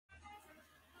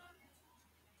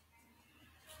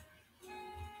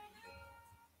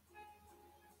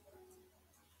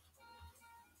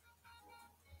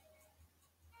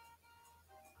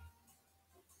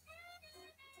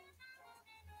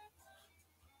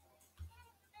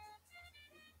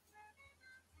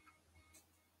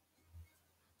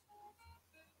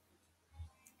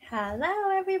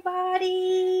Hello,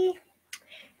 everybody.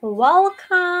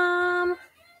 Welcome.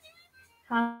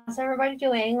 How's everybody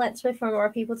doing? Let's wait for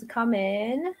more people to come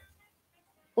in.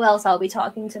 Or else I'll be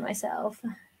talking to myself.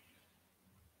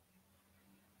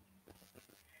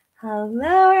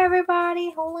 Hello,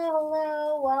 everybody.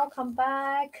 Hello. Welcome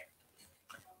back.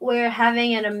 We're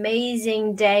having an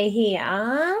amazing day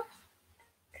here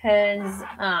because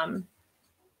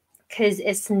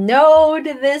it snowed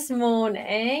this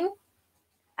morning.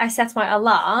 I set my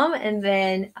alarm and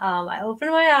then I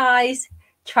opened my eyes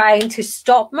trying to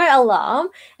stop my alarm,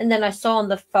 and then I saw on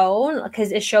the phone,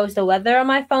 because it shows the weather on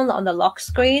my phone on the lock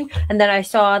screen, and then I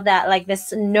saw that like this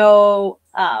snow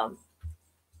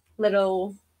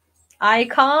little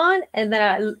icon, and then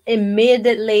I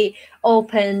immediately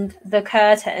opened the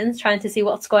curtains trying to see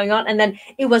what's going on, and then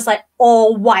it was like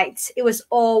all white. It was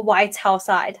all white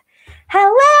outside.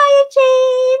 Hello,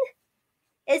 Eugene!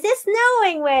 Is it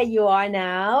snowing where you are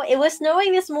now? It was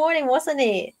snowing this morning, wasn't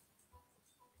it?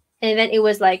 And then it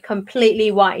was like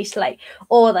completely white, like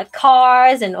all the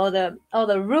cars and all the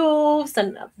roofs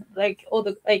and like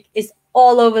it's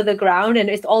all over the ground and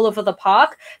it's all over the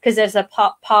park because there's a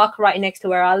park right next to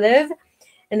where I live.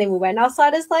 And then we went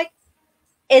outside. It's like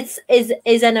it's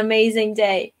an amazing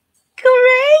day.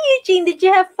 Great, Eugene! Did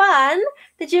you have fun?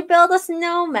 Did you build a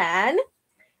snowman?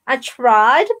 I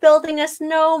tried building a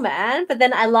snowman, but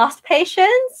then I lost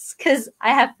patience because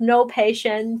I have no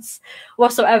patience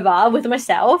whatsoever with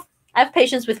myself. I have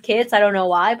patience with kids. I don't know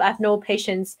why, but I have no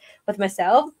patience with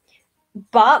myself.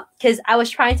 But because I was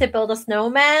trying to build a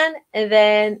snowman and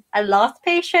then I lost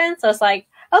patience, I was like,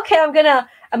 okay, I'm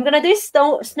gonna do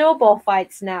snowball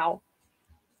fights now.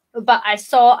 But I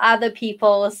saw other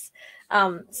people's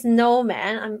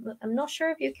snowman. I'm not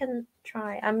sure if you can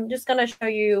try. I'm just gonna show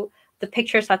you the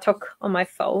pictures I took on my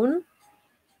phone.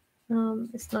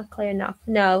 It's not clear enough.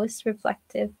 No, it's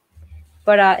reflective.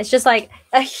 But it's just like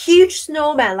a huge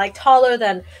snowman, like taller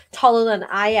than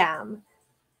I am.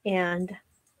 And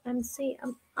I can see if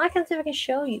I can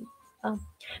show you.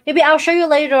 Maybe I'll show you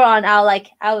later on. I'll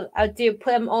put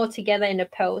them all together in a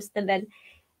post, and then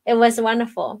it was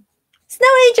wonderful. Snow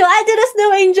angel! I did a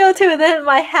snow angel too. And then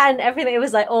my hand, everything, it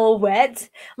was like all wet.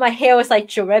 My hair was like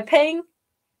dripping.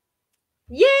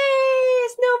 Yay!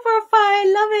 Snow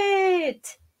profile, love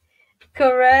it.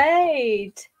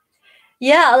 Great.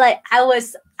 Yeah, like I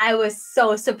was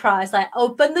so surprised. I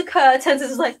opened the curtains. It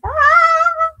was like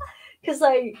because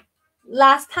like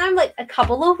last time, like a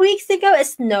couple of weeks ago, it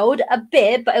snowed a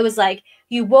bit, but it was like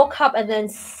you woke up and then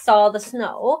saw the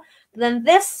snow. But then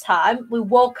this time we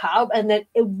woke up and then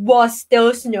it was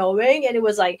still snowing and it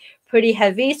was like pretty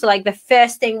heavy. So like the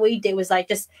first thing we did was like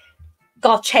just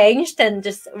got changed and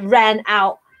just ran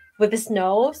out with the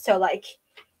snow. So like,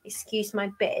 excuse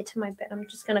my bed. I'm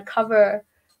just gonna cover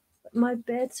my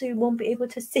bed so you won't be able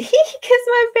to see because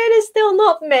my bed is still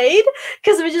not made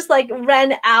because we just like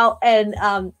ran out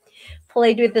and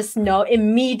played with the snow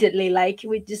immediately. Like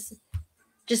we just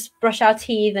brush our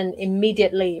teeth and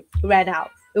immediately ran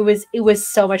out. It was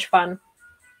so much fun.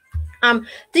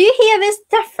 Do you hear this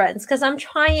difference? Because I'm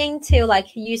trying to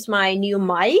like use my new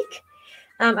mic.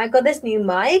 I got this new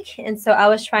mic, and so I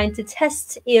was trying to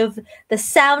test if the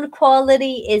sound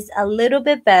quality is a little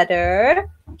bit better.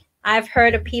 I've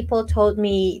heard of people told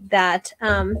me that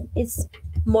it's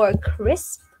more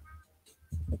crisp.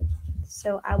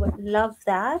 So I would love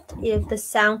that if the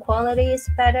sound quality is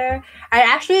better. I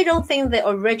actually don't think the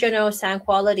original sound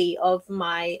quality of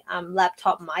my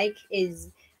laptop mic is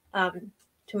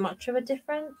too much of a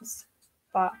difference,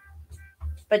 but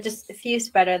just it feels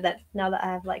better that now that I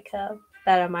have like a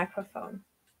better microphone.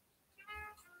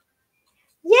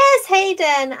 Yes,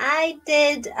 Hayden, I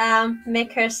did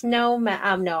make her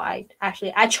snowman. No, I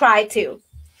tried to.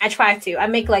 I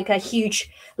make like a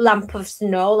huge lump of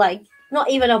snow, like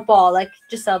not even a ball, like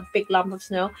just a big lump of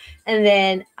snow. And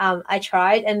then I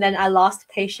tried, and then I lost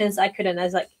patience. I couldn't. I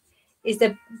was like,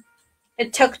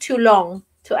 it took too long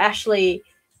to actually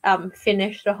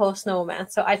finish the whole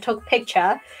snowman. So I took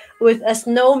picture with a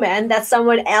snowman that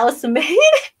someone else made.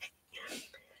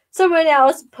 Someone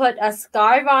else put a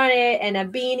scarf on it and a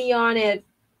beanie on it.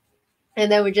 And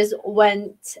then we just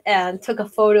went and took a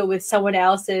photo with someone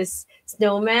else's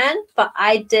snowman. But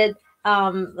I did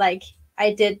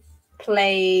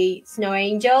play Snow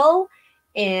Angel,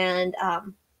 and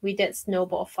we did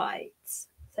snowball fights.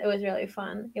 So it was really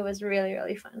fun. It was really,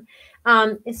 really fun.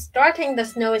 The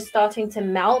snow is starting to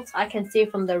melt. I can see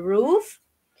from the roof.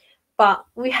 But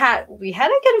we had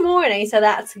a good morning, so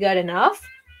that's good enough.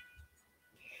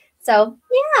 So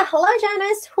yeah, hello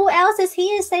Janice. Who else is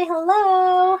here? Say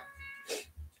hello.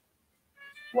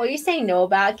 What are you saying no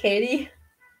about, Katie?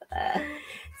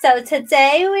 So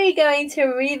today we're going to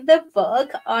read the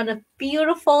book on a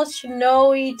beautiful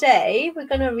snowy day. We're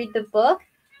going to read the book.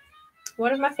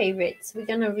 One of my favorites. We're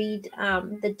going to read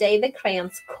The Day the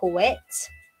Crayons Quit.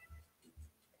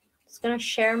 Just going to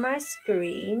share my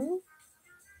screen.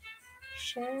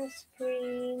 Share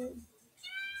screen.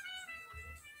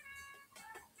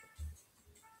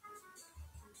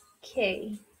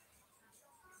 Okay.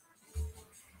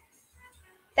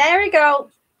 There we go.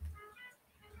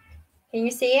 Can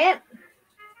you see it?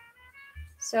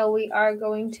 So we are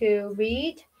going to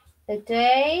read The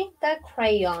Day the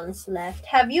Crayons Left.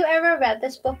 Have you ever read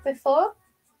this book before?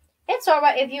 It's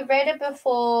alright if you've read it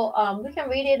before. We can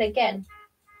read it again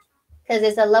because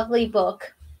it's a lovely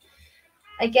book.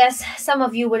 I guess some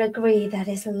of you would agree that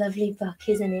it's a lovely book,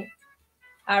 isn't it?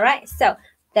 Alright, so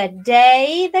The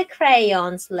Day the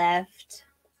Crayons Left.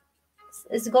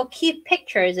 It's got cute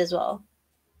pictures as well.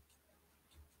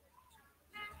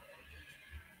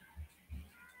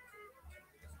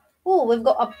 Oh, we've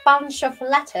got a bunch of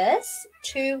letters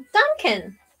to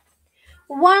Duncan.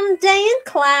 One day in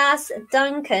class,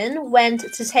 Duncan went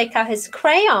to take out his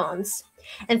crayons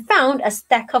and found a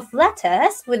stack of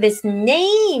letters with his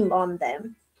name on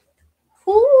them.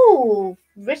 Who's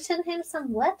written him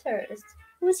some letters?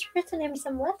 Who's written him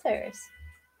some letters?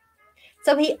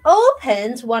 So he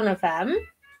opened one of them,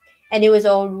 and it was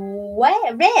all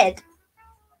red.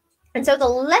 And so the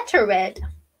letter read,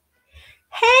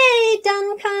 "Hey,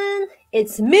 Duncan,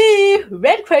 it's me,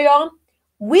 Red Crayon.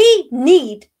 We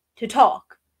need to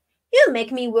talk. You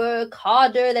make me work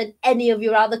harder than any of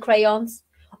your other crayons.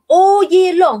 All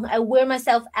year long, I wear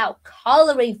myself out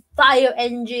coloring fire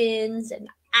engines and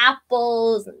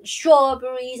apples and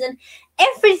strawberries and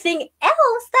everything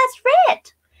else that's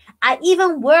red. I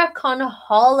even work on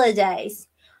holidays.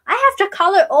 I have to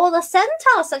color all the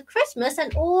Santas at Christmas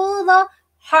and all the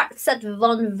hearts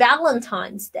on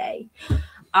Valentine's Day.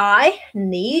 I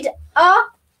need a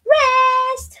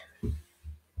rest."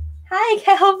 Hi,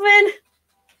 Calvin.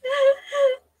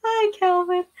 Hi,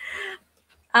 Calvin.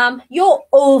 You're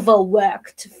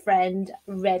overworked, friend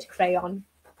Red Crayon.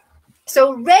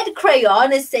 So Red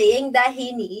Crayon is saying that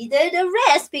he needed a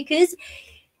rest because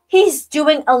he's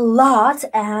doing a lot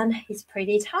and he's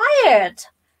pretty tired,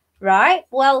 right?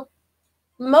 Well,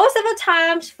 most of the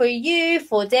times for you,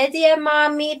 for Daddy and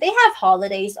Mommy, they have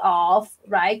holidays off,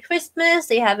 right? Christmas,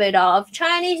 they have it off.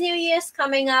 Chinese New Year's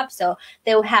coming up, so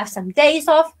they'll have some days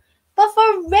off. But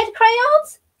for Red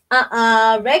Crayons,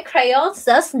 Red Crayons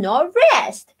does not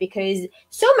rest because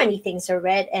so many things are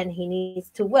red and he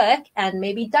needs to work, and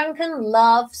maybe Duncan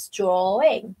loves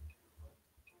drawing.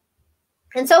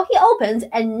 And so he opened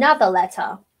another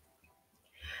letter.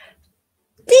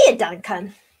 "Dear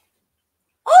Duncan,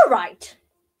 all right.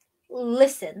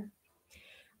 Listen,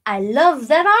 I love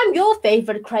that I'm your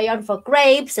favorite crayon for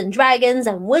grapes and dragons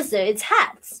and wizards'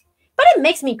 hats. But it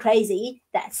makes me crazy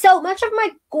that so much of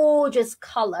my gorgeous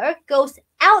color goes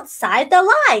outside the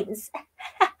lines."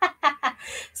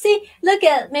 See, look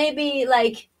at maybe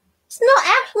like it's not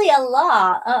actually a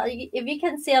lot. If you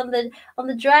can see on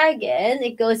the dragon,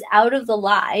 it goes out of the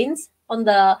lines. On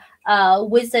the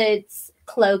wizard's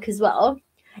cloak as well.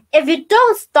 "If you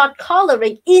don't start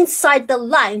coloring inside the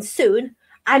line soon,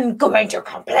 I'm going to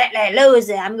completely lose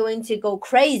it. I'm going to go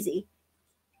crazy."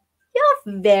 You're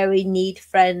a very neat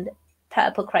friend,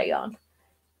 Purple Crayon.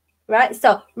 Right?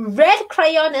 So Red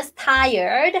Crayon is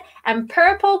tired and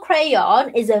Purple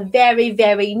Crayon is a very,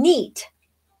 very neat.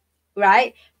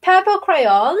 Right? Purple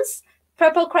Crayon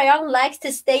likes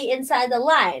to stay inside the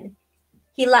line.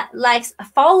 He likes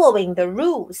following the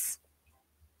rules.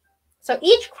 So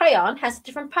each crayon has a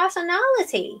different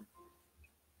personality.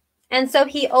 And so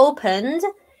he opened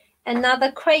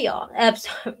another crayon.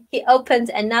 He opened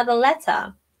another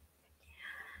letter.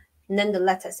 And then the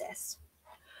letter says,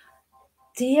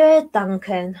 "Dear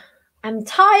Duncan, I'm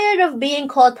tired of being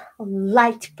called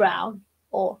light brown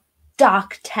or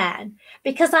dark tan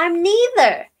because I'm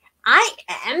neither. I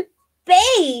am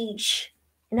beige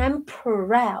and I'm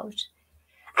proud.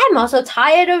 I'm also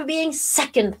tired of being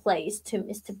second place to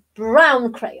Mr.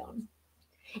 Brown Crayon.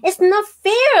 It's not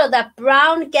fair that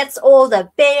Brown gets all the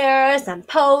bears and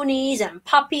ponies and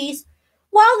puppies,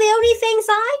 while the only things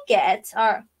I get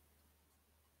are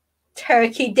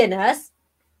turkey dinners,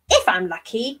 if I'm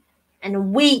lucky,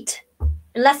 and wheat.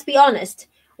 And let's be honest,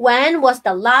 when was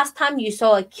the last time you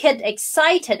saw a kid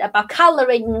excited about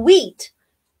coloring wheat?"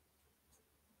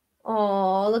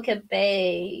 Oh, look at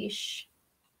Beige.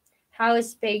 How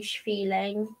is Beige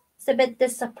feeling? He's a bit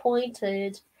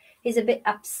disappointed. He's a bit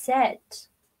upset.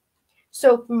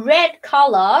 So red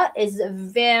color is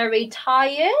very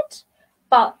tired,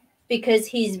 but because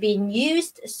he's been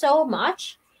used so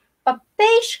much, But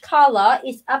beige color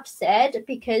is upset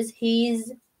because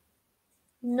he's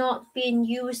not being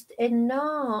used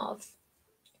enough.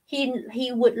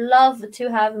 He would love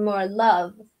to have more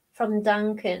love from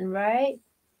Duncan, right?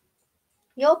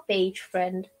 Your beige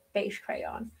friend, beige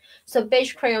crayon. So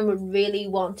beige crayon would really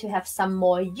want to have some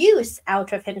more use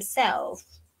out of himself.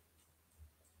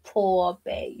 Poor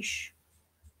beige.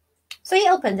 So he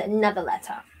opened another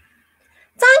letter.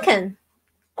 Duncan,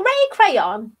 gray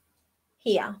crayon.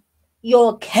 Here.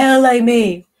 You're killing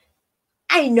me.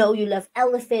 I know you love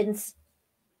elephants,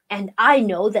 and I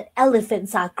know that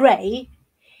elephants are gray,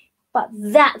 but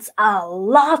that's a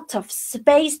lot of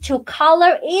space to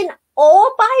color in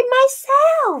all by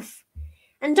myself.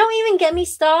 And don't even get me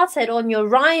started on your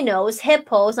rhinos,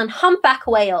 hippos, and humpback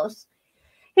whales.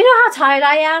 You know how tired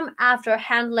I am after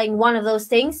handling one of those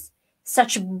things?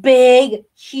 Such big,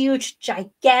 huge,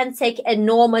 gigantic,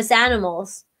 enormous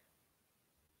animals.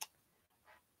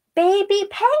 Baby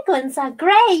penguins are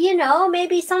great, you know.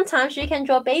 Maybe sometimes you can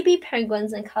draw baby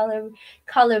penguins and color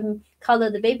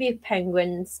the baby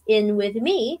penguins in with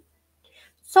me.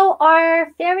 So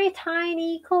are very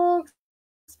tiny corks,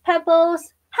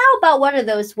 pebbles. How about one of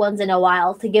those once in a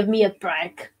while to give me a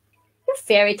break? You're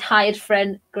very tired,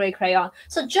 friend, gray crayon.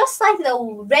 So just like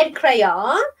the red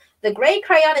crayon, the gray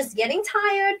crayon is getting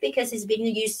tired because it's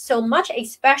being used so much,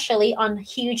 especially on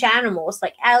huge animals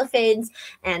like elephants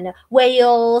and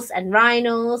whales and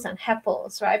rhinos and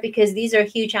hippos, right? Because these are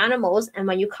huge animals, and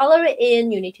when you color it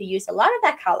in, you need to use a lot of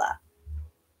that color.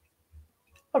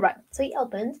 All right, so he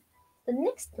opened the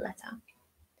next letter.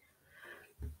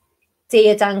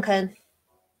 Dear Duncan,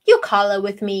 you color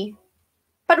with me.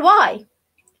 But why?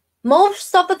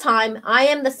 Most of the time, I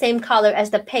am the same color as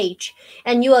the page,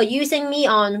 and you are using me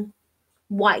on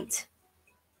white.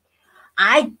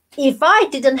 If I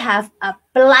didn't have a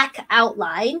black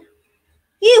outline,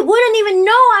 you wouldn't even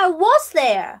know I was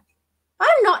there.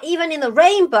 I'm not even in the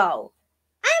rainbow.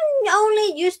 I'm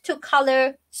only used to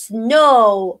color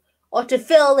snow or to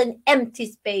fill in empty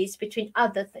space between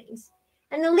other things.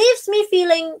 And it leaves me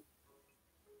feeling,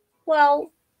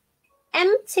 well,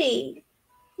 empty.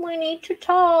 We need to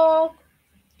talk.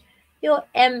 Your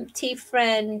empty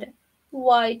friend,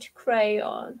 white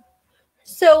crayon.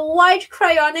 So white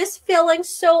crayon is feeling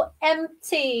so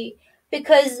empty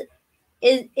because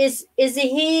is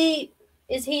he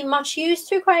much used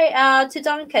to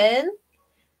Duncan?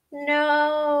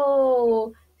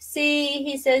 No. See,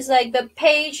 he says like the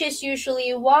page is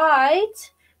usually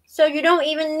white, so you don't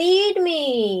even need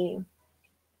me.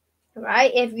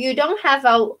 Right? If you don't have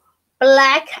a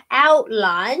black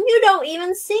outline, you don't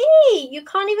even see. You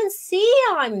can't even see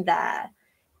I'm there.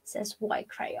 It says white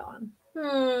crayon.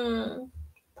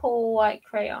 Poor white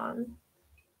crayon.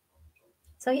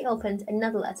 So he opened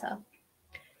another letter.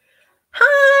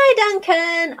 Hi,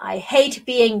 Duncan. I hate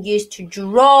being used to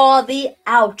draw the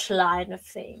outline of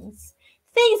things.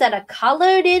 Things that are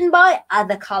colored in by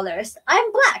other colors.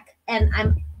 I'm black, and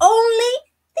I'm only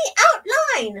the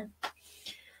outline.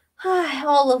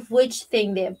 All of which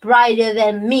think they're brighter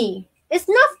than me. It's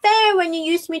not fair when you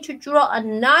use me to draw a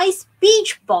nice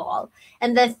beach ball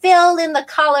and then fill in the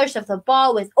colors of the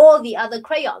ball with all the other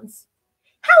crayons.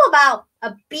 How about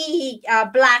a big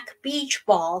black beach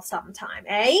ball sometime,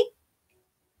 eh?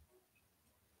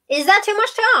 Is that too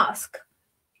much to ask?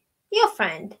 Your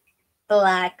friend,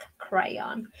 black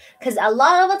crayon. Because a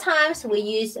lot of the times we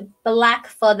use black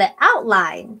for the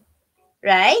outline,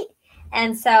 right?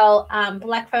 And so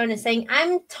black crayon is saying,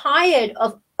 I'm tired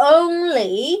of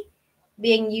only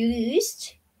being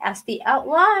used as the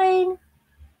outline.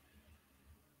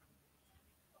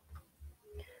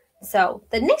 So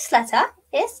the next letter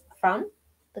is from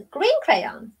the green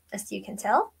crayon, as you can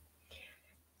tell.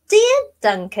 Dear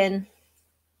Duncan,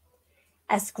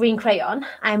 as green crayon,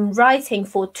 I'm writing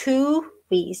for 2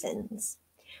 reasons.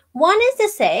 One is to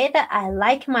say that I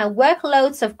like my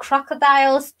workloads of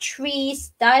crocodiles,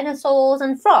 trees, dinosaurs,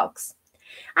 and frogs.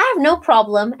 I have no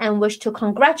problem and wish to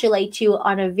congratulate you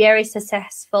on a very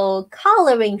successful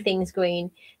coloring things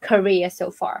green career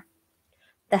so far.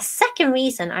 The second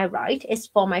reason I write is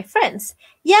for my friends,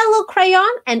 yellow crayon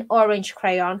and orange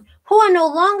crayon, who are no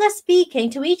longer speaking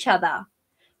to each other.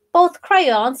 Both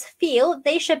crayons feel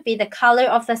they should be the color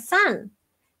of the sun.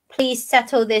 Please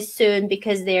settle this soon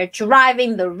because they're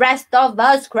driving the rest of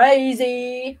us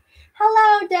crazy.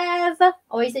 Hello, Dev.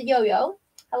 Or is it Yo-Yo?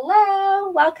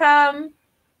 Hello, welcome.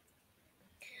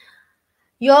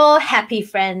 Your happy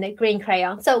friend, green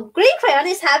crayon. So green crayon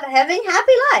is having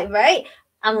happy life, right?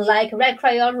 Unlike red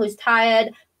crayon, who's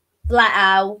tired,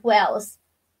 who else?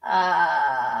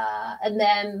 And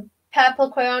then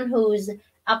purple crayon, who's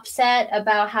upset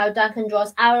about how Duncan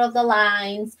draws out of the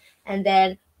lines. and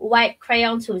then white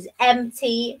crayon who's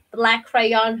empty, black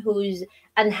crayon who's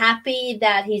unhappy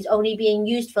that he's only being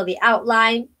used for the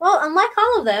outline. Well, unlike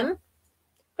all of them,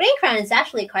 green crayon is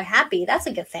actually quite happy. That's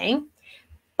a good thing.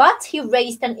 But he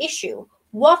raised an issue.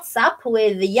 What's up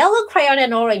with the yellow crayon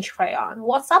and orange crayon?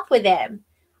 What's up with them?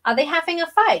 Are they having a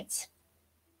fight?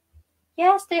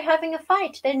 Yes, they're having a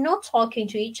fight. They're not talking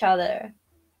to each other.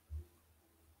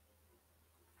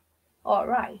 All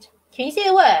right. Can you see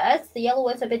the words? The yellow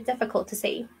words are a bit difficult to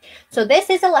see. So this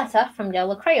is a letter from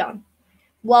yellow crayon.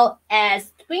 Well,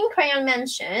 as green crayon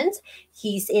mentioned,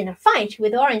 he's in a fight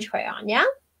with orange crayon, yeah?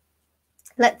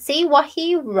 Let's see what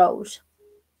he wrote.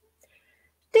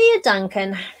 Dear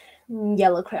Duncan,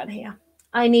 yellow crayon here,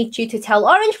 I need you to tell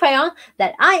orange crayon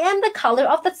that I am the color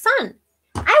of the sun.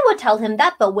 I would tell him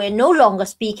that, but we're no longer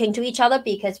speaking to each other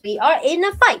because we are in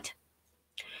a fight.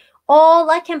 All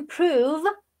I can prove,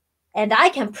 and I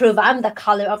can prove I'm the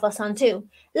color of the sun too.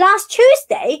 Last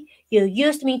Tuesday, you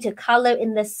used me to color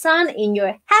in the sun in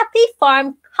your Happy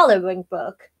Farm coloring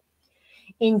book.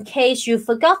 In case you've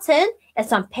forgotten,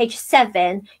 it's on page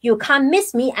 7. You can't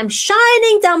miss me. I'm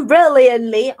shining down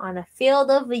brilliantly on a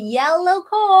field of yellow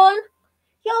corn.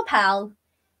 Your pal.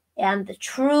 And the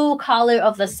true color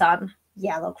of the sun,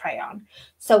 yellow crayon.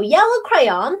 So yellow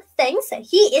crayon thinks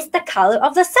he is the color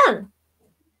of the sun.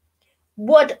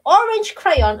 Would orange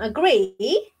crayon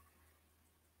agree?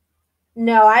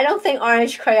 No, I don't think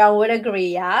orange crayon would agree,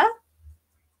 yeah?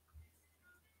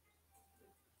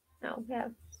 No, yeah,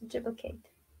 it's a duplicate.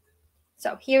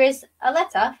 So here is a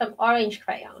letter from orange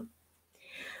crayon.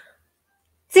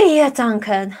 Dear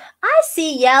Duncan, I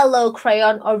see yellow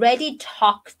crayon already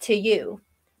talked to you.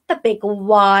 The big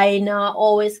whiner,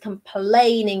 always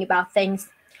complaining about things.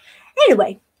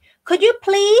 Anyway, could you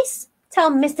please tell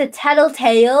Mr.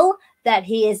 Tattletale that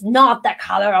he is not the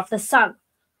color of the sun?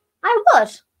 I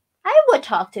would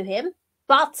talk to him,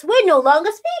 but we're no longer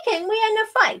speaking. We are in a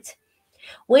fight.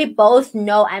 We both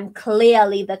know I'm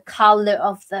clearly the color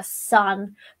of the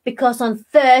sun because on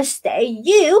Thursday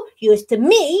you used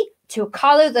me to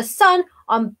color the sun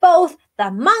on both the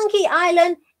Monkey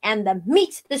Island and the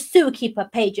Meet the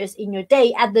Zookeeper pages in your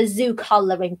day at the zoo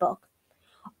coloring book.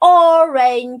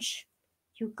 Orange.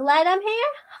 You glad I'm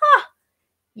here? Ha!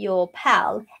 Your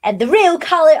pal and the real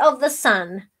color of the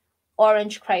sun,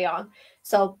 orange crayon.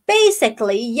 So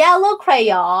basically, yellow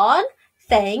crayon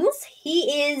thinks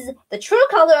he is the true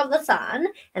color of the sun,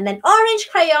 and then orange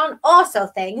crayon also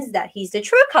thinks that he's the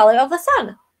true color of the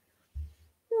sun.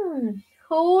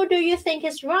 Who do you think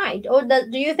is right? Or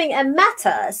do you think it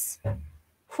matters?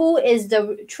 Who is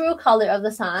the true color of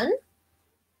the sun?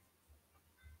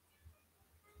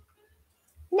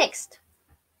 Next,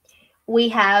 we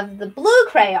have the blue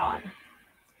crayon.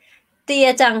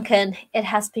 Dear Duncan, it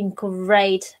has been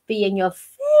great being your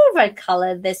favorite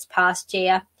color this past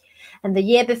year, and the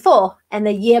year before, and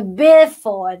the year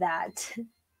before that.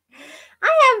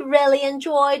 I have really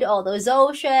enjoyed all those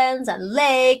oceans and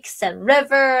lakes and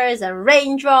rivers and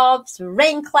raindrops,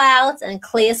 rain clouds, and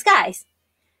clear skies.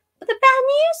 But the bad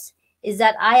news is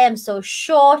that I am so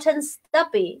short and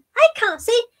stubby. I can't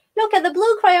see. Look at the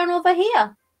blue crayon over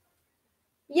here.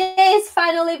 Yay, it's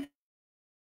finally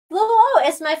blue. Oh,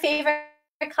 it's my favorite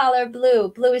color, blue.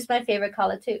 Blue is my favorite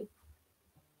color too.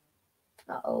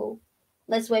 Uh-oh.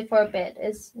 Let's wait for a bit.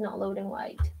 It's not loading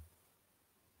right.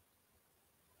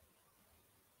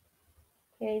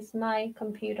 Here's my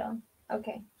computer.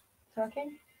 Okay.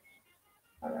 Talking?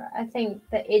 Alright. I think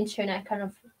the internet kind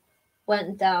of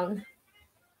went down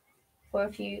for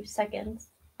a few seconds.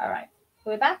 Alright.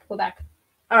 We're back? We're back.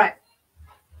 Alright.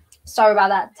 Sorry about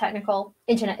that technical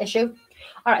internet issue.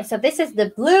 All right, so this is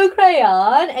the blue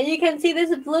crayon, and you can see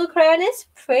this blue crayon is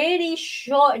pretty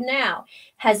short now.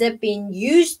 Has it been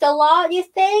used a lot, you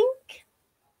think?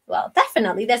 Well,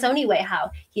 definitely. There's only way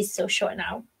how he's so short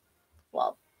now.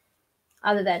 Well,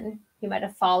 other than he might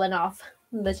have fallen off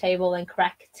the table and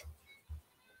cracked.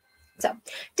 So,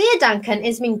 dear Duncan,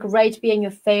 it's been great being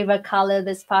your favorite color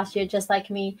this past year, just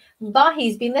like me. But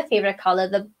he's been the favorite color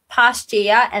the past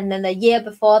year, and then the year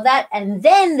before that, and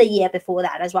then the year before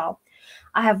that as well.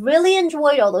 I have really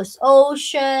enjoyed all those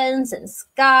oceans and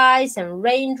skies and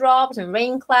raindrops and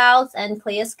rain clouds and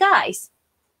clear skies.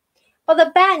 But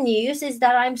the bad news is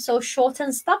that I'm so short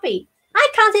and stubby. I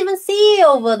can't even see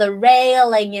over the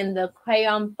railing in the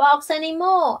crayon box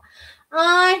anymore.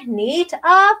 I need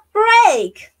a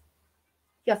break.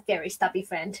 Your very stubby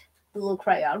friend, blue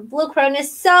crayon. Blue crayon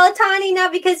is so tiny now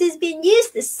because he's been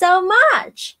used so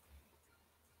much.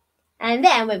 And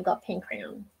then we've got pink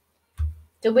crayon.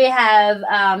 Do we have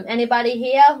anybody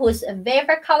here whose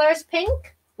favorite color is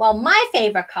pink? Well, my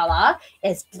favorite color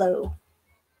is blue.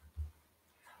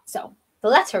 So the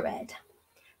letter read,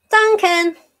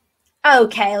 Duncan.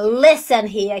 Okay, listen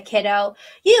here, kiddo.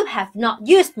 You have not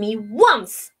used me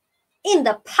once in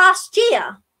the past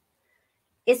year.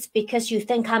 It's because you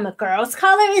think I'm a girl's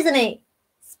color, isn't it?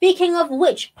 Speaking of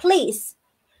which, please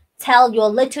tell your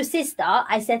little sister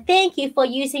I said thank you for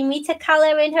using me to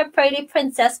color in her pretty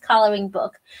princess coloring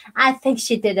book. I think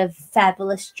she did a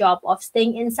fabulous job of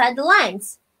staying inside the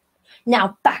lines.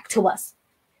 Now back to us.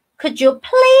 Could you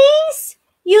please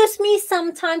use me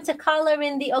sometime to color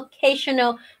in the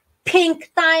occasional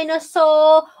pink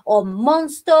dinosaur or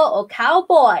monster or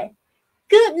cowboy?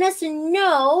 Goodness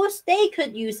knows they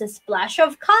could use a splash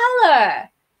of color.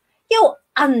 Your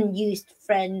unused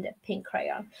friend, pink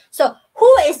crayon. So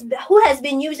who has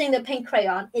been using the pink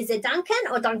crayon? Is it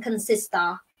Duncan or Duncan's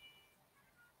sister?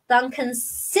 Duncan's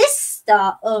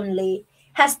sister only.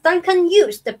 Has Duncan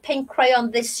used the pink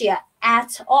crayon this year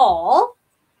at all?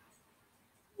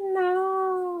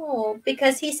 No,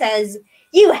 because he says,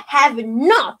 you have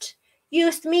not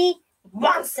used me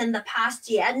once in the past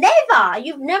year.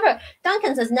 Never.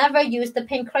 Duncan has never used the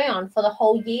pink crayon for the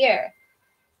whole year.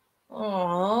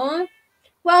 Aww.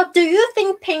 Well, do you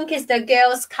think pink is the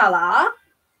girl's color?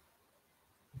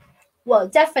 Well,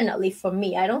 definitely for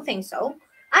me. I don't think so.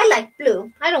 I like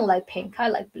blue. I don't like pink. I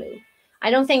like blue. I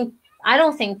don't think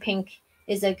pink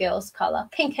is a girl's color.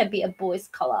 Pink can be a boy's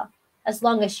color as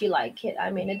long as you like it. I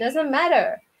mean, it doesn't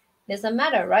matter. It doesn't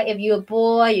matter, right? If you're a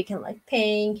boy, you can like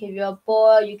pink. If you're a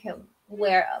boy, you can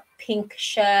wear a pink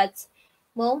shirt.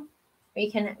 Well,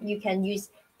 you can use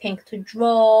pink to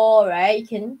draw, right? You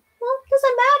can. Well, it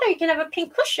doesn't matter. You can have a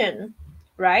pink cushion,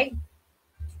 right?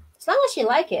 As long as you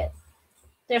like it.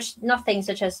 There's nothing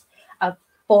such as a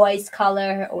boy's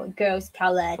color or a girl's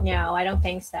color. No, I don't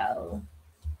think so.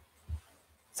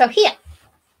 So here.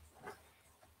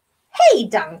 Hey,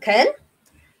 Duncan.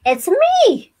 It's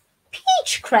me,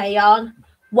 Peach Crayon.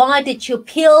 Why did you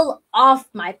peel off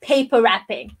my paper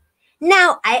wrapping?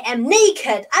 Now I am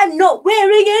naked. I'm not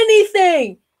wearing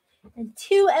anything. And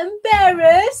too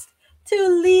embarrassed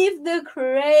to leave the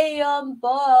crayon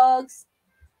box.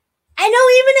 I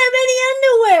don't even have any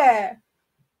underwear.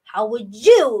 How would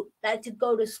you like to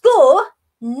go to school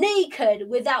naked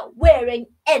without wearing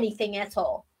anything at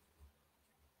all?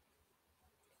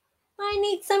 I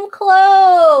need some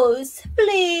clothes.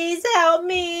 Please help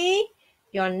me.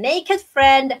 Your naked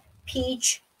friend,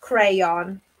 Peach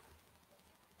Crayon.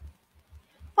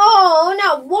 Oh,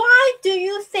 now why do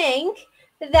you think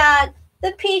that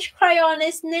the Peach Crayon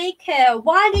is naked?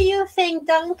 Why do you think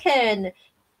Duncan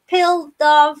peeled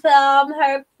off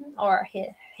her or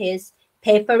his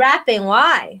paper wrapping?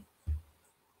 Why?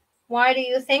 Why do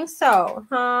you think so?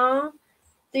 Huh?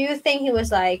 Do you think he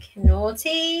was like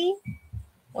naughty?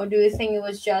 Or do you think it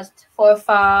was just for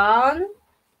fun?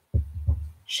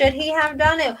 Should he have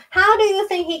done it? How do you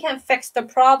think he can fix the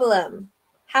problem?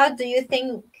 How do you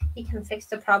think he can fix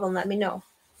the problem? Let me know.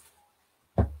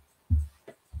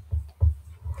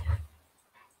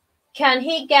 Can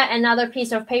he get another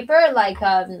piece of paper, like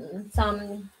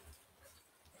some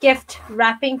gift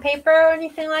wrapping paper or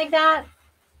anything like that?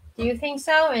 Do you think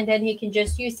so? And then he can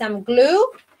just use some glue.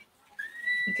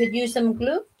 You could use some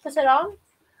glue, put it on.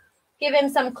 Give him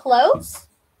some clothes.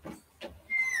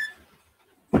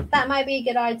 That might be a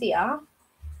good idea.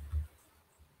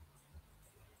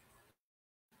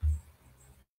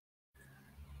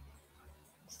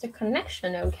 Is the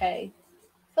connection okay?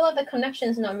 I feel like the connection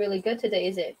is not really good today,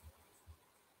 is it?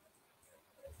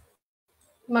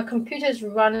 My computer's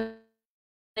running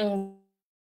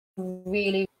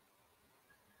really,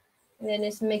 and then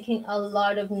it's making a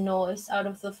lot of noise out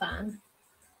of the fan.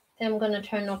 Then I'm gonna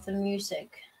turn off the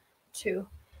music to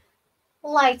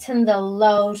lighten the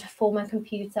load for my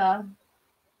computer.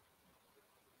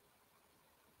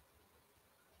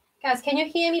 Guys, can you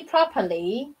hear me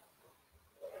properly?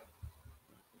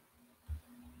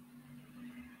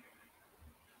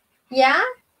 Yeah,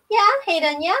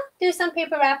 Hayden, yeah, do some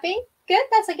paper wrapping. Good,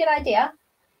 that's a good idea.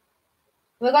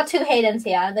 We've got two Haydens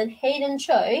here. And then Hayden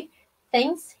Choi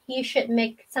thinks he should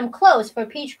make some clothes for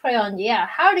Peach Crayon. Yeah,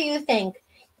 how do you think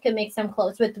you could make some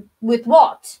clothes? With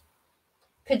what?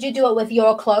 Could you do it with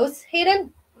your clothes,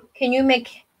 Hayden? Can you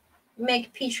make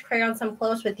Peach Crayon some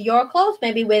clothes with your clothes?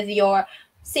 Maybe with your...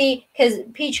 See, because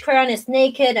Peach Crayon is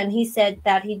naked and he said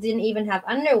that he didn't even have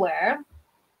underwear.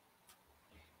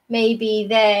 Maybe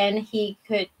then he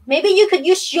could... Maybe you could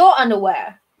use your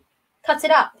underwear. Cut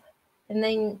it up. And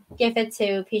then give it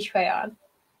to Peach Crayon.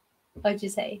 What'd you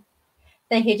say?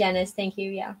 Thank you, Janice. Thank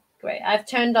you. Yeah, great. I've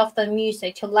turned off the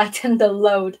music to lighten the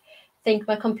load. I think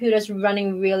my computer's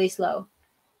running really slow.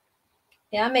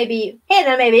 Yeah, maybe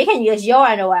you can use your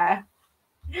underwear.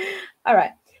 All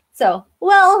right. So,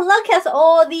 well, look at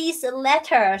all these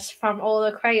letters from all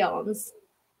the crayons.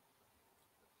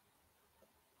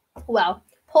 Well,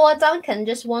 poor Duncan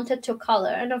just wanted to color,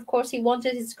 and of course he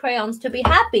wanted his crayons to be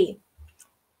happy.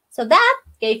 So that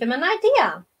gave him an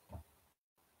idea.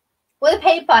 With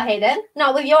paper, Hayden,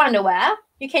 not with your underwear.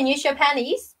 You can use your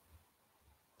panties.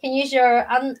 You can use your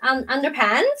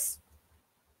underpants.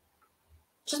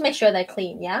 Just make sure they're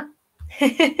clean, yeah?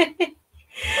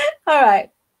 All right.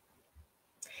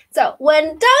 So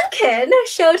when Duncan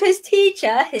showed his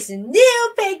teacher his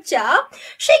new picture,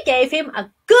 she gave him a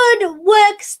good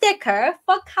work sticker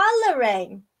for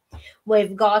coloring.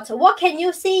 We've got, what can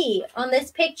you see on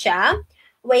this picture?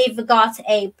 We've got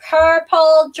a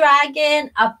purple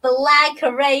dragon, a black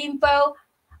rainbow.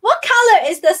 What color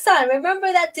is the sun?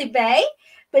 Remember that debate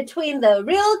between the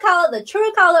real color, the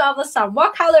true color of the sun?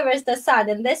 What color is the sun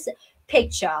in this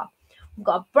picture? We've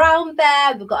got a brown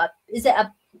bear. We've got, is it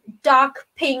a dark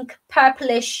pink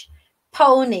purplish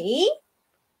pony?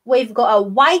 We've got a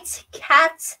white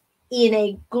cat in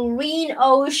a green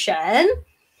ocean.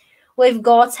 We've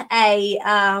got a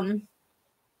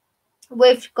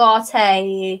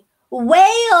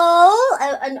whale,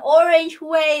 an orange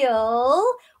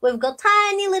whale. We've got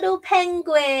tiny little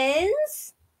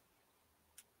penguins.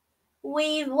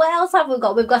 What else have we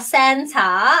got? We've got Santa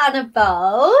on a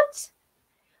boat.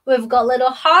 We've got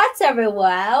little hearts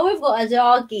everywhere. We've got a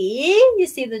doggy. You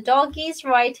see the doggies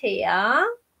right here.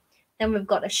 Then we've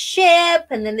got a ship,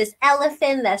 and then this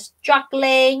elephant that's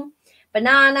juggling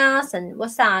bananas. And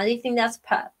what's that? Do you think that's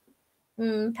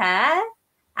pear?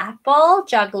 Apple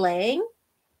juggling.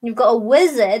 You've got a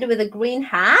wizard with a green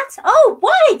hat. Oh,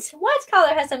 white! White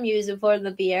color has some use for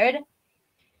the beard.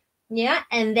 Yeah,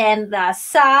 and then the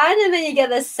sun, and then you get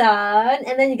the sun,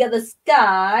 and then you get the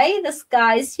sky. The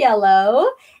sky is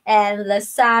yellow, and the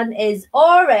sun is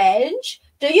orange.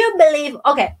 Do you believe?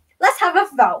 Okay, let's have a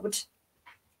vote.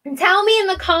 And tell me in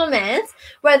the comments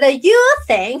whether you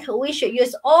think we should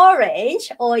use orange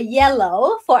or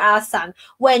yellow for our sun.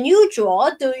 When you draw,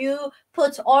 do you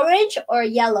put orange or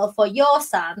yellow for your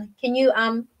sun? Can you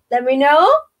let me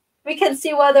know? We can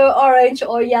see whether orange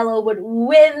or yellow would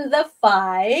win the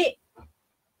fight.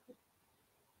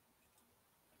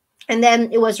 And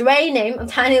then it was raining, a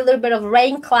tiny little bit of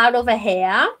rain cloud over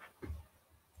here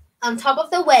on top of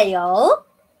the whale,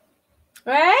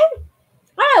 right?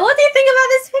 All right, what do you think about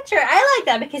this picture? I like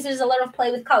that because there's a lot of play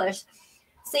with colors.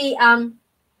 See,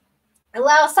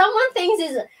 well, someone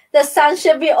thinks the sun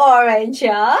should be orange,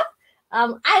 yeah?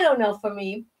 I don't know for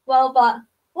me. Well,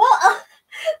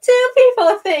 two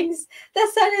people think the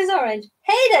sun is orange.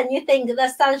 Hayden, you think the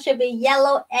sun should be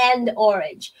yellow and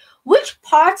orange. Which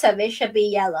parts of it should be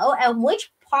yellow and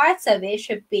which parts of it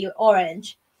should be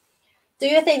orange? Do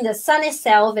you think the sun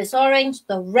itself is orange,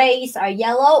 the rays are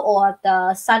yellow, or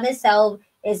the sun itself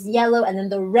is yellow and then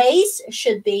the rays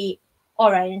should be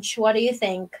orange? What do you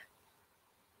think?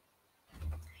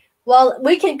 Well,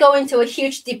 we can go into a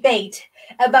huge debate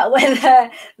about whether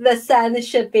the sun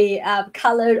should be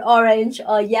colored orange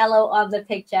or yellow on the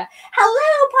picture.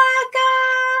 Hello,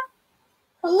 Parker!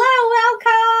 Hello,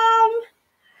 welcome!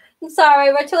 I'm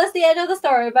sorry, we're towards the end of the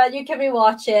story, but you can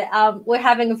rewatch it. We're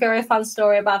having a very fun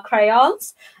story about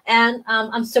crayons, and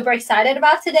I'm super excited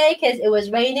about today because it was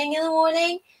raining in the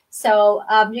morning. So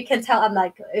you can tell I'm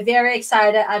like very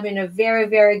excited. I'm in a very,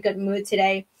 very good mood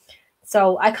today.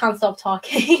 So I can't stop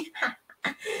talking.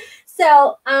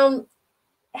 So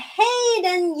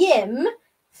Hayden Yim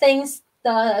thinks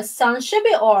the sun should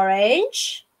be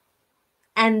orange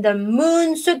and the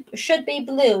moon should be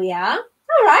blue, yeah?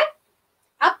 All right.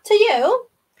 Up to you.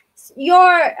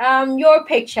 Your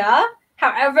picture,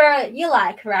 however you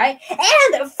like, right?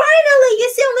 And finally,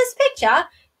 you see on this picture,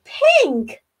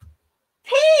 pink.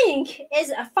 Pink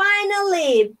is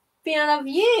finally being of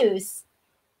use.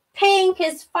 Pink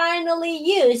is finally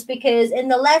used because in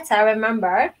the letter,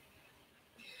 remember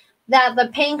that the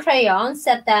pink crayon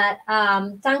said that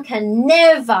Duncan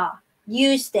never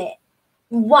used it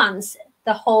once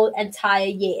the whole entire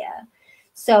year.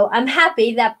 So I'm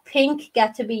happy that pink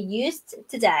got to be used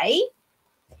today.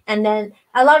 And then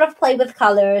a lot of play with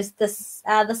colors. The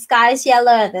sky is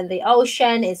yellow and then the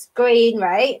ocean is green,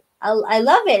 right? I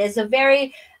love it. It's a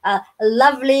very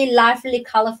lovely, lively,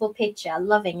 colorful picture.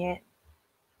 Loving it.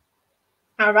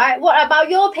 All right. What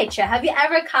about your picture? Have you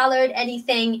ever colored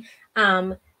anything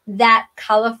that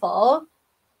colorful?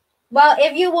 Well,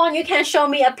 if you want, you can show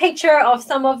me a picture of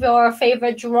some of your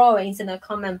favorite drawings in the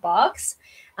comment box.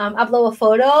 Upload a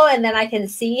photo and then I can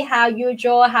see how you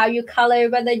draw, how you color,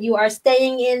 whether you are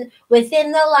staying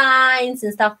within the lines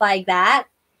and stuff like that.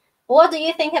 What do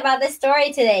you think about this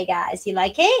story today, guys? You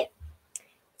like it?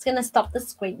 It's gonna stop the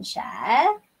screen share.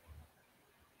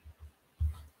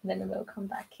 Then we'll come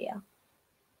back here.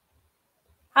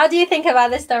 How do you think about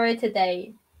the story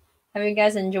today? Have you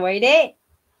guys enjoyed it?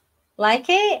 Like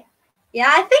it? Yeah,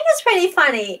 I think it's pretty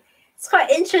funny. It's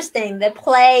quite interesting. They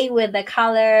play with the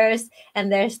colors,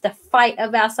 and there's the fight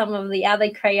about some of the other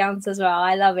crayons as well.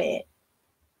 I love it.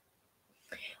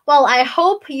 Well, I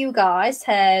hope you guys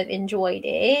have enjoyed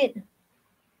it.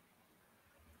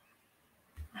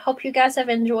 I hope you guys have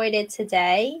enjoyed it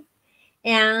today.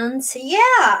 And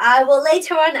yeah,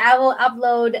 later on I will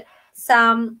upload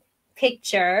some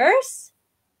pictures.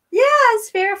 Yeah, it's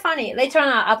very funny. Later on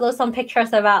I'll upload some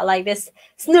pictures about like this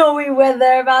snowy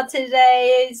weather about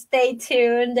today. Stay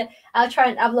tuned. I'll try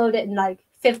and upload it in like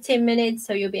 15 minutes,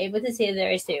 so you'll be able to see it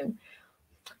very soon.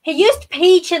 He used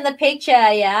peach in the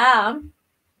picture, yeah.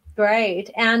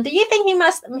 Great. And do you think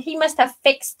he must have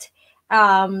fixed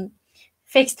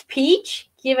Peach,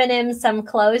 given him some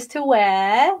clothes to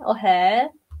wear, or her?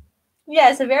 Yeah,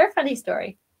 it's a very funny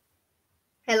story.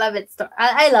 I love it.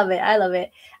 I love it. I love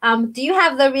it. Do you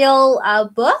have the real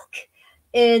book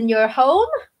in your home?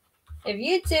 If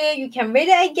you do, you can read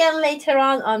it again later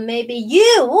on, or maybe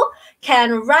you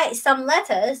can write some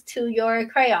letters to your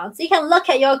crayons. You can look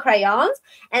at your crayons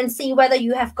and see whether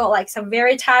you have got like some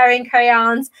very tiring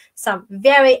crayons, some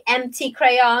very empty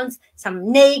crayons,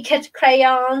 some naked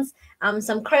crayons,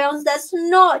 some crayons that's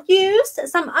not used,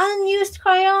 some unused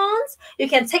crayons. You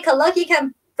can take a look. You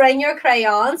can bring your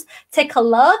crayons, take a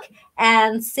look,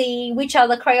 and see which are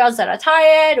the crayons that are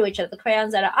tired, which are the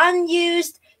crayons that are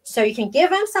unused, so you can give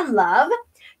them some love.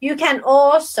 You can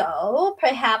also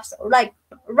perhaps like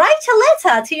write a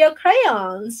letter to your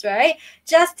crayons, right?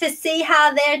 Just to see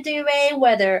how they're doing,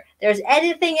 whether there's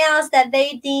anything else that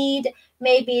they need.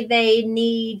 Maybe they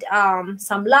need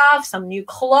some love, some new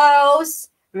clothes,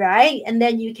 right? And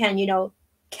then you can,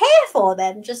 care for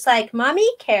them, just like mommy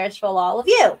cares for all of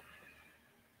you.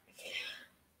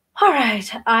 All right,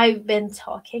 I've been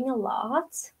talking a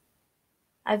lot.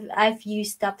 I've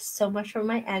used up so much of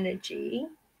my energy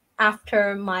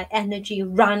after my energy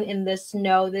run in the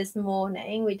snow this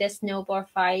morning with the snowball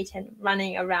fight and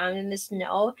running around in the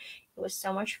snow. It was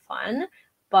so much fun.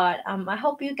 But I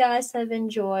hope you guys have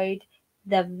enjoyed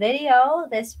the video,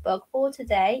 this book for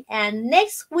today. And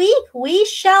next week we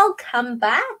shall come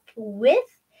back with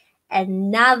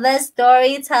another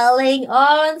storytelling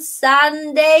on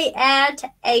Sunday at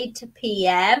 8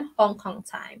 p.m. Hong Kong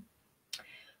time.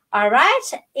 All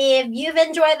right, if you've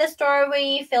enjoyed the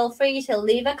story, feel free to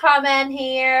leave a comment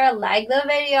here, like the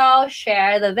video,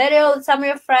 share the video with some of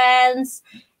your friends,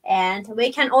 and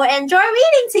we can all enjoy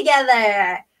reading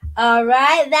together. All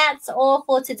right, that's all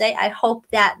for today. I hope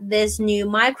that this new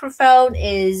microphone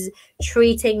is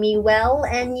treating me well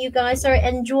and you guys are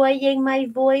enjoying my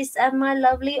voice and my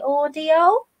lovely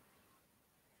audio.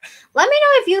 Let me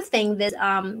know if you think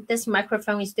this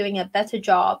microphone is doing a better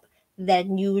job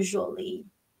than usually.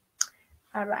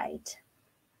 All right.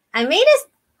 I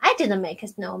didn't make a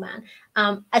snowman.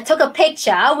 I took a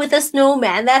picture with a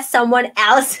snowman that someone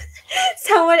else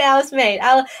made.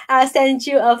 I'll send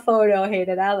you a photo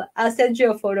here. I'll send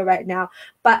you a photo right now.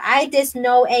 But I did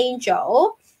snow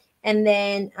angel, and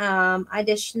then I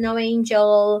did snow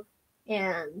angel,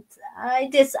 and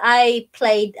I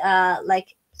played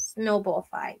like snowball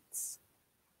fights.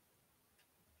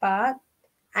 But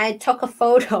I took a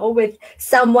photo with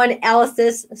someone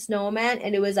else's snowman,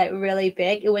 and it was like really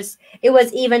big. It was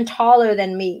even taller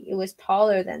than me. It was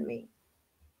taller than me.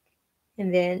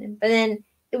 But then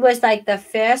it was like the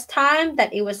first time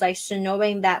that it was like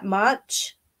snowing that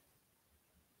much.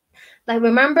 Like,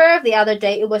 remember the other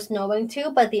day it was snowing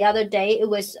too, but the other day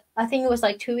I think it was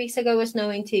like 2 weeks ago it was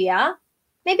snowing too, yeah?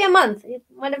 Maybe a month. It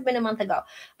might have been a month ago.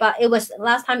 But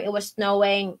last time it was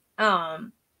snowing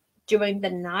during the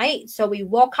night, so we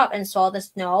woke up and saw the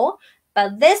snow,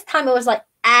 but this time it was like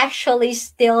actually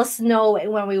still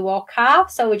snowing when we woke up,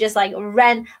 so we just like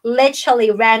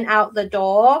literally ran out the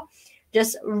door,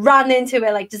 just run into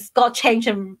it, like just got changed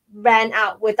and ran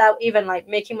out without even like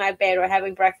making my bed or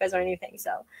having breakfast or anything.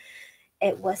 So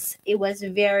it was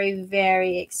very,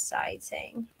 very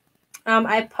exciting.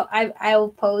 I will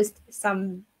post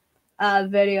some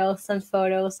videos, some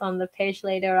photos on the page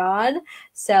later on,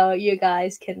 so you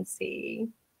guys can see.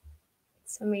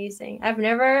 It's amazing. I've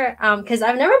never been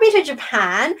to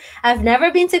Japan. I've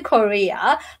never been to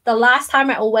Korea. The last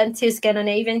time I went to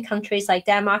Scandinavian countries like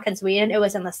Denmark and Sweden, it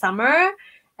was in the summer.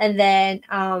 And then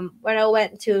when I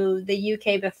went to the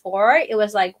UK before, it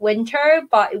was like winter,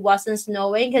 but it wasn't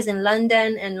snowing, because in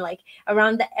London and like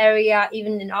around the area,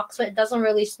 even in Oxford, it doesn't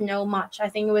really snow much. I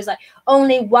think it was like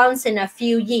only once in a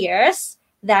few years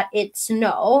that it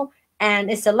snowed. and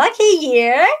it's a lucky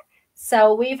year.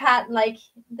 So we've had like,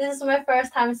 this is my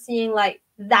first time seeing like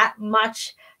that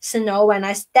much snow. When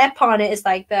I step on it, it's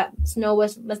like the snow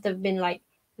must have been like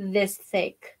this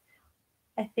thick,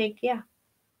 I think. Yeah.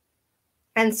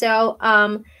 And so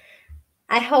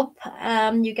I hope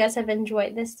you guys have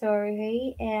enjoyed this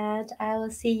story, and I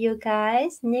will see you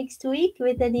guys next week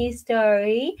with a new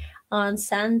story on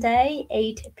Sunday,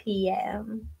 8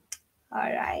 p.m. All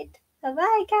right.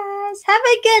 Bye-bye, guys. Have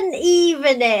a good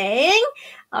evening.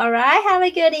 All right. Have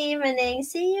a good evening.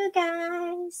 See you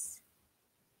guys.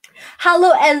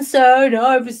 Hello, Anson.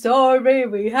 I'm sorry.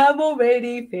 We have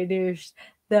already finished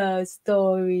the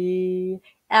story.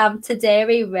 Today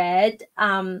we read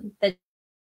the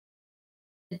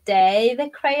day the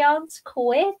crayons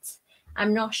quit.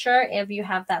 I'm not sure if you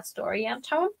have that story,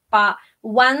 Anton, but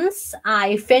once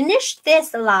I finish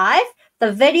this live,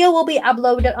 the video will be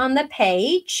uploaded on the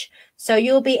page, so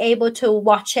you'll be able to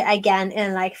watch it again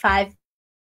in like 5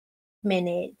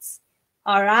 minutes.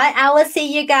 All right, I will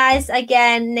see you guys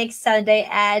again next Sunday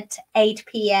at 8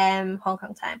 p.m. Hong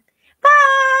Kong time.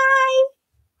 Bye!